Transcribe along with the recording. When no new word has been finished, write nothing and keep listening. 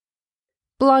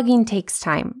Blogging takes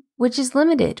time, which is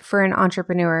limited for an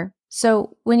entrepreneur.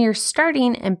 So when you're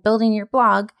starting and building your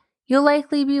blog, you'll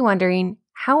likely be wondering,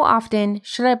 how often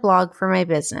should I blog for my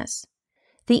business?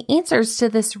 The answers to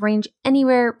this range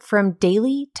anywhere from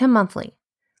daily to monthly.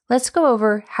 Let's go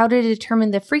over how to determine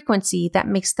the frequency that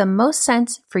makes the most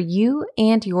sense for you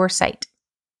and your site.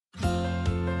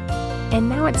 And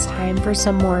now it's time for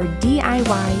some more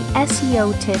DIY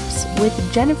SEO tips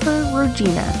with Jennifer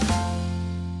Rogina.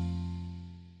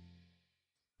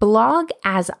 Blog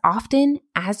as often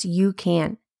as you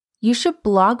can. You should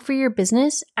blog for your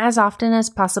business as often as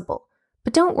possible,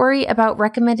 but don't worry about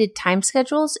recommended time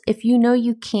schedules if you know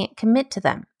you can't commit to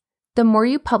them. The more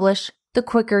you publish, the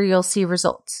quicker you'll see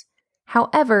results.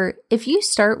 However, if you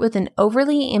start with an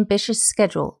overly ambitious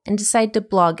schedule and decide to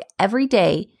blog every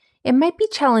day, it might be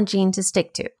challenging to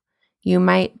stick to. You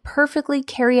might perfectly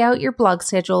carry out your blog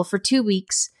schedule for 2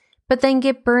 weeks, but then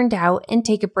get burned out and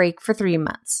take a break for 3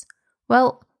 months.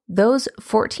 Well, those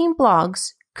 14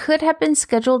 blogs could have been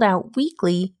scheduled out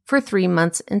weekly for 3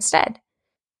 months instead.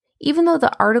 Even though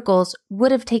the articles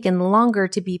would have taken longer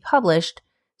to be published,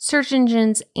 search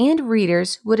engines and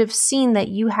readers would have seen that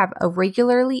you have a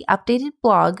regularly updated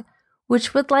blog,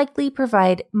 which would likely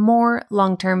provide more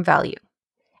long-term value.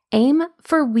 Aim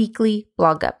for weekly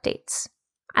blog updates.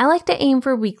 I like to aim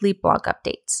for weekly blog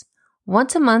updates.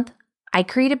 Once a month, I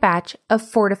create a batch of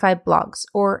 4 to 5 blogs,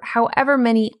 or however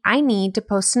many I need to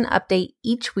post an update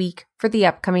each week for the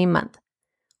upcoming month.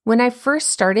 When I first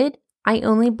started, I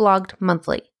only blogged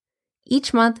monthly.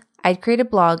 Each month, I'd create a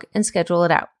blog and schedule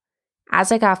it out.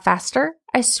 As I got faster,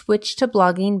 I switched to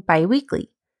blogging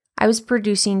bi-weekly. I was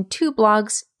producing 2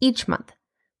 blogs each month,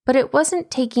 but it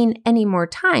wasn't taking any more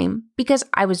time because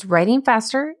I was writing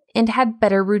faster and had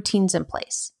better routines in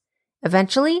place.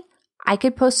 Eventually, I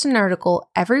could post an article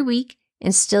every week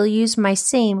and still use my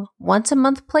same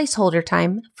once-a-month placeholder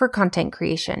time for content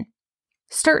creation.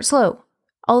 Start slow.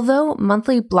 Although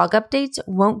monthly blog updates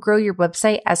won't grow your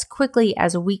website as quickly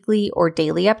as weekly or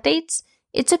daily updates,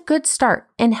 it's a good start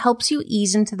and helps you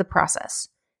ease into the process.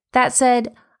 That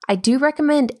said, I do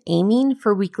recommend aiming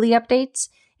for weekly updates.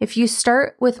 If you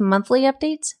start with monthly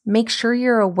updates, make sure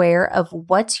you're aware of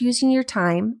what's using your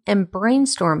time and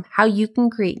brainstorm how you can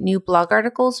create new blog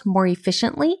articles more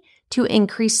efficiently to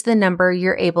increase the number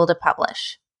you're able to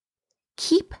publish.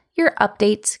 Keep your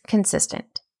updates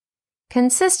consistent.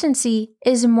 Consistency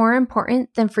is more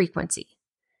important than frequency.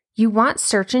 You want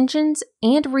search engines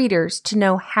and readers to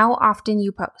know how often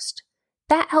you post.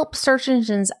 That helps search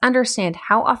engines understand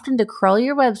how often to crawl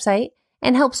your website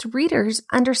and helps readers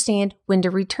understand when to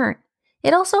return.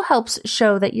 It also helps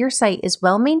show that your site is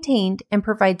well maintained and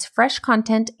provides fresh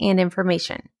content and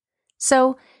information.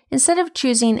 So, instead of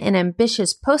choosing an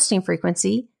ambitious posting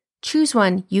frequency, choose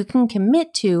one you can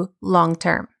commit to long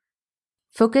term.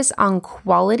 Focus on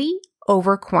quality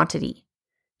over quantity.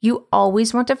 You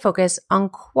always want to focus on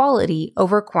quality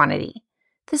over quantity.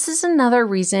 This is another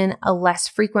reason a less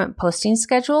frequent posting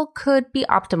schedule could be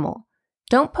optimal.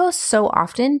 Don't post so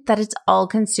often that it's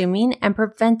all-consuming and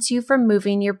prevents you from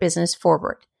moving your business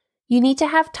forward. You need to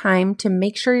have time to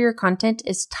make sure your content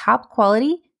is top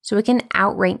quality so it can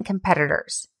outrank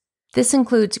competitors. This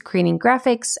includes creating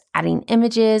graphics, adding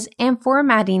images, and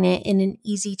formatting it in an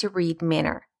easy-to-read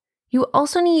manner. You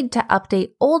also need to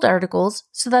update old articles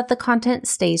so that the content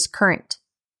stays current.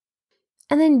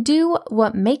 And then do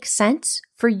what makes sense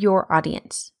for your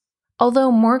audience.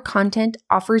 Although more content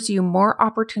offers you more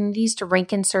opportunities to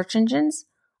rank in search engines,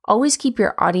 always keep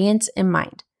your audience in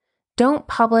mind. Don't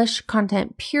publish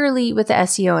content purely with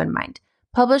SEO in mind.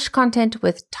 Publish content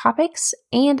with topics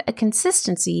and a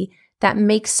consistency that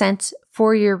makes sense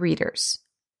for your readers.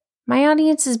 My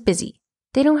audience is busy.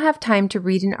 They don't have time to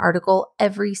read an article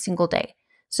every single day.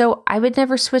 So I would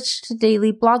never switch to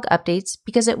daily blog updates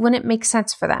because it wouldn't make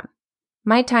sense for them.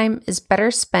 My time is better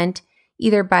spent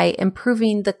either by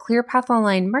improving the ClearPath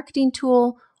Online marketing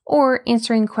tool or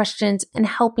answering questions and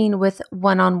helping with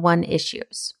one-on-one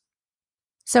issues.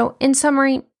 So in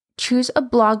summary, choose a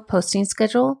blog posting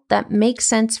schedule that makes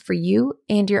sense for you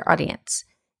and your audience.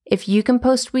 If you can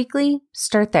post weekly,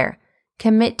 start there.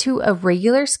 Commit to a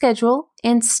regular schedule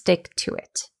and stick to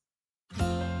it.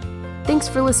 Thanks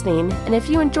for listening, and if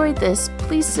you enjoyed this,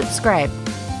 please subscribe.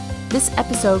 This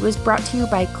episode was brought to you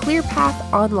by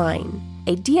ClearPath Online,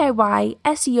 a DIY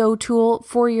SEO tool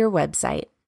for your website.